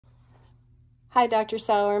Hi, Dr.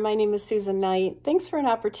 Sauer. My name is Susan Knight. Thanks for an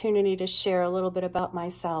opportunity to share a little bit about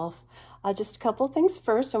myself. Just a couple things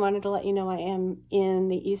first. I wanted to let you know I am in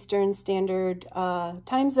the Eastern Standard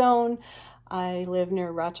Time Zone. I live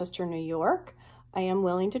near Rochester, New York. I am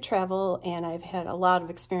willing to travel, and I've had a lot of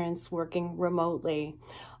experience working remotely.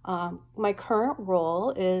 My current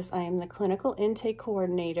role is I am the clinical intake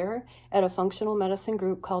coordinator at a functional medicine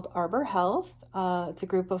group called Arbor Health. It's a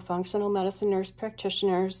group of functional medicine nurse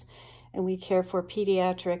practitioners, and we care for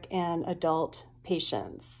pediatric and adult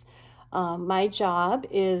patients. My job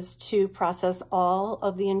is to process all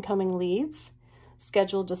of the incoming leads,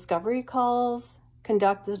 schedule discovery calls,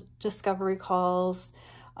 conduct the discovery calls,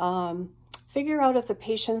 figure out if the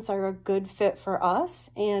patients are a good fit for us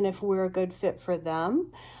and if we're a good fit for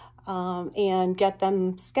them, and get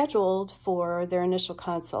them scheduled for their initial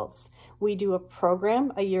consults. We do a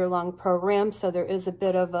program, a year-long program, so there is a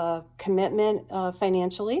bit of a commitment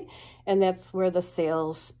financially, and that's where the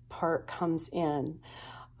sales part comes in.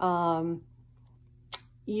 You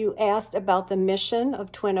asked about the mission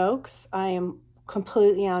of Twin Oaks. I am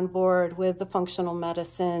completely on board with the functional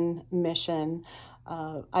medicine mission.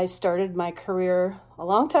 I started my career a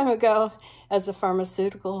long time ago as a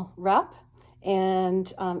pharmaceutical rep,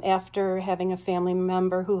 and after having a family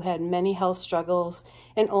member who had many health struggles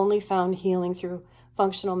and only found healing through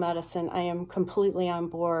functional medicine, I am completely on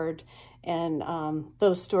board, and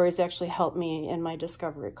those stories actually help me in my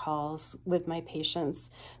discovery calls with my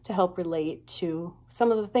patients to help relate to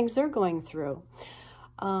some of the things they're going through.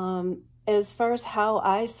 As far as how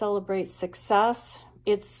I celebrate success,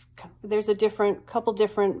 there's a couple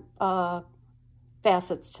different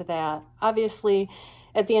facets to that. Obviously,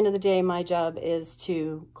 at the end of the day, my job is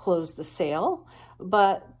to close the sale,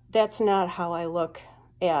 but that's not how I look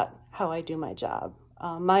at how I do my job.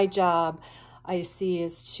 My job, I see,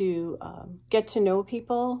 is to get to know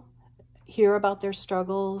people, hear about their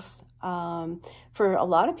struggles. For a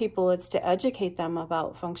lot of people, it's to educate them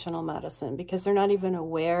about functional medicine because they're not even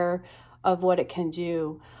aware of what it can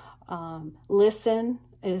do. Listen,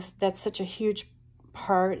 that's such a huge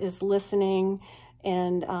part, is listening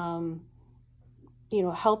and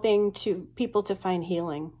helping people to find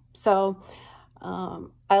healing. So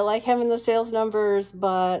I like having the sales numbers,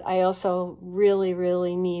 but I also really,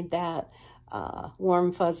 really need that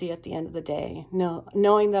warm fuzzy at the end of the day,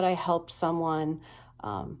 knowing that I helped someone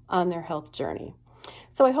on their health journey.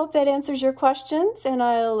 So I hope that answers your questions, and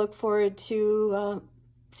I look forward to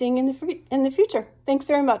seeing you in the future. Thanks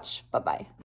very much. Bye-bye.